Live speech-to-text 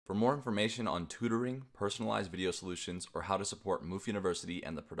For more information on tutoring, personalized video solutions, or how to support Moof University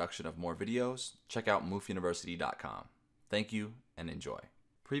and the production of more videos, check out moofuniversity.com. Thank you and enjoy.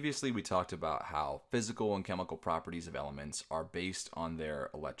 Previously, we talked about how physical and chemical properties of elements are based on their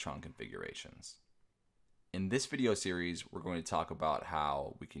electron configurations. In this video series, we're going to talk about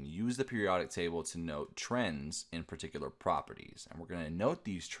how we can use the periodic table to note trends in particular properties. And we're going to note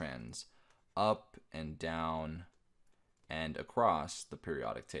these trends up and down and across the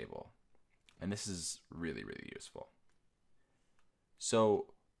periodic table. And this is really, really useful. So,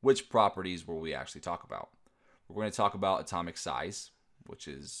 which properties will we actually talk about? We're going to talk about atomic size, which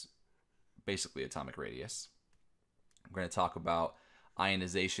is basically atomic radius. We're going to talk about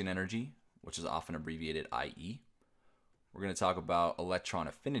ionization energy, which is often abbreviated IE. We're going to talk about electron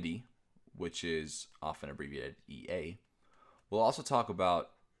affinity, which is often abbreviated EA. We'll also talk about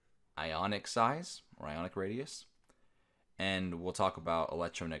ionic size, or ionic radius. And we'll talk about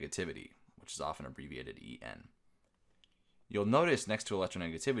electronegativity, which is often abbreviated EN. You'll notice next to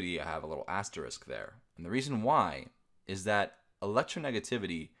electronegativity, I have a little asterisk there. And the reason why is that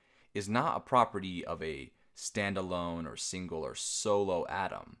electronegativity is not a property of a standalone or single or solo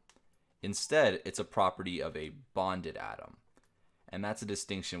atom. Instead, it's a property of a bonded atom. And that's a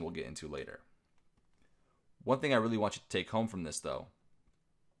distinction we'll get into later. One thing I really want you to take home from this, though,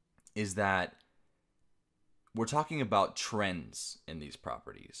 is that we're talking about trends in these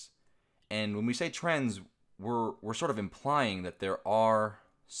properties. And when we say trends, we're sort of implying that there are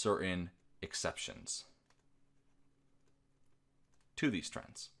certain exceptions to these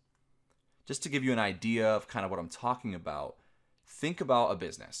trends. Just to give you an idea of kind of what I'm talking about, think about a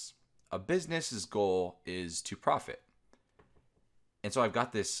business. A business's goal is to profit. And so I've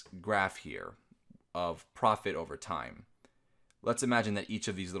got this graph here of profit over time. Let's imagine that each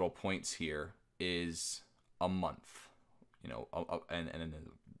of these little points here is a month, and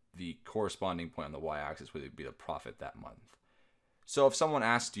the corresponding point on the y-axis would be the profit that month. So if someone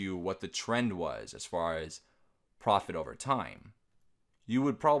asked you what the trend was as far as profit over time, you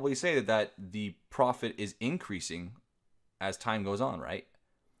would probably say that the profit is increasing as time goes on, right?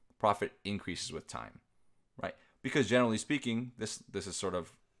 Profit increases with time, right? Because generally speaking, this is sort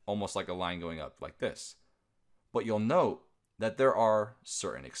of almost like a line going up like this. But you'll note that there are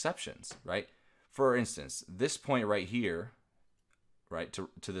certain exceptions, right? For instance, this point right here, right,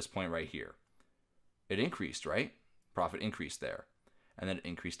 to this point right here, it increased, right? Profit increased there. And then it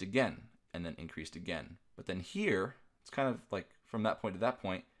increased again, and then increased again. But then here, it's kind of like from that point to that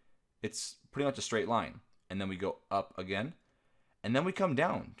point, it's pretty much a straight line. And then we go up again, and then we come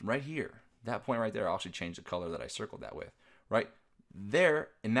down right here. That point right there, I'll actually change the color that I circled that with, right? There,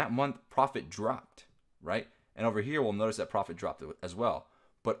 in that month, profit dropped, right? And over here, we'll notice that profit dropped as well.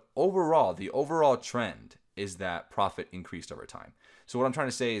 But overall, the overall trend is that profit increased over time. So what I'm trying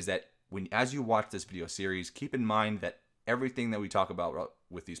to say is that as you watch this video series, keep in mind that everything that we talk about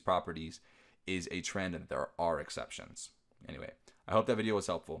with these properties is a trend and there are exceptions. Anyway, I hope that video was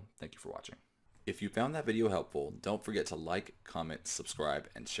helpful. Thank you for watching. If you found that video helpful, don't forget to like, comment, subscribe,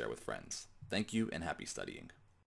 and share with friends. Thank you and happy studying.